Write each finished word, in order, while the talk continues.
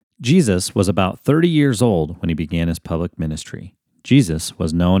Jesus was about 30 years old when he began his public ministry. Jesus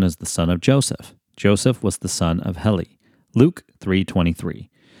was known as the son of Joseph. Joseph was the son of Heli. Luke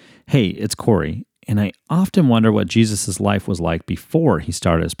 3:23. Hey, it's Corey, and I often wonder what Jesus' life was like before he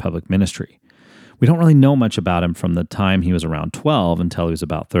started his public ministry. We don't really know much about him from the time he was around 12 until he was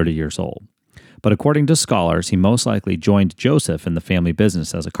about 30 years old. But according to scholars, he most likely joined Joseph in the family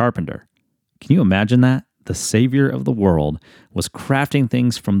business as a carpenter. Can you imagine that? The Savior of the world was crafting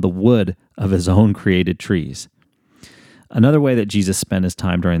things from the wood of his own created trees. Another way that Jesus spent his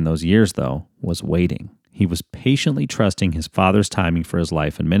time during those years, though, was waiting. He was patiently trusting his Father's timing for his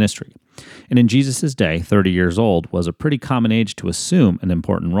life and ministry. And in Jesus' day, 30 years old was a pretty common age to assume an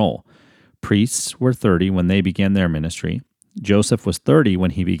important role. Priests were 30 when they began their ministry. Joseph was 30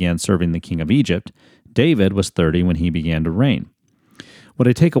 when he began serving the king of Egypt. David was 30 when he began to reign. What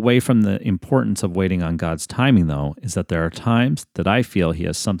I take away from the importance of waiting on God's timing, though, is that there are times that I feel he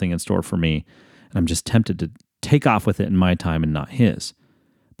has something in store for me, and I'm just tempted to take off with it in my time and not his.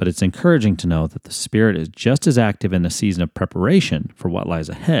 But it's encouraging to know that the Spirit is just as active in a season of preparation for what lies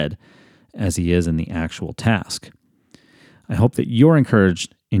ahead as he is in the actual task. I hope that you're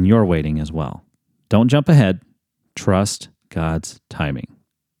encouraged in your waiting as well. Don't jump ahead. Trust God's timing.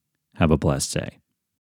 Have a blessed day.